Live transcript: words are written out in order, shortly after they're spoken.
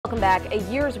Welcome back. A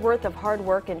year's worth of hard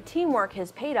work and teamwork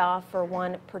has paid off for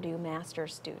one Purdue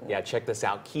master's student. Yeah, check this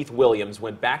out. Keith Williams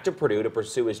went back to Purdue to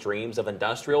pursue his dreams of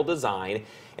industrial design,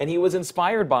 and he was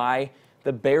inspired by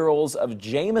the barrels of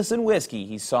Jameson Whiskey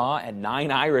he saw at 9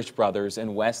 Irish Brothers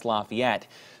in West Lafayette.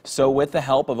 So with the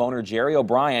help of owner Jerry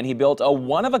O'Brien, he built a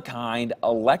one-of-a-kind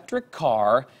electric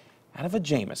car out of a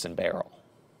Jameson barrel.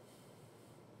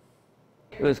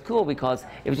 It was cool because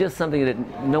it was just something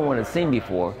that no one had seen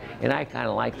before, and I kind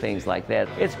of like things like that.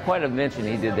 It's quite a invention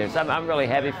he did there, so I'm really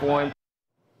happy for him.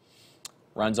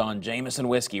 Runs on Jameson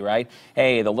Whiskey, right?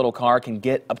 Hey, the little car can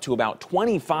get up to about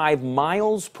 25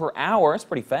 miles per hour. That's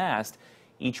pretty fast.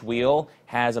 Each wheel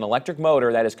has an electric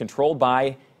motor that is controlled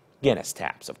by Guinness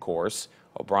taps, of course.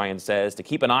 O'Brien says to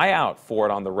keep an eye out for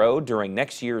it on the road during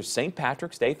next year's St.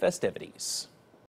 Patrick's Day festivities.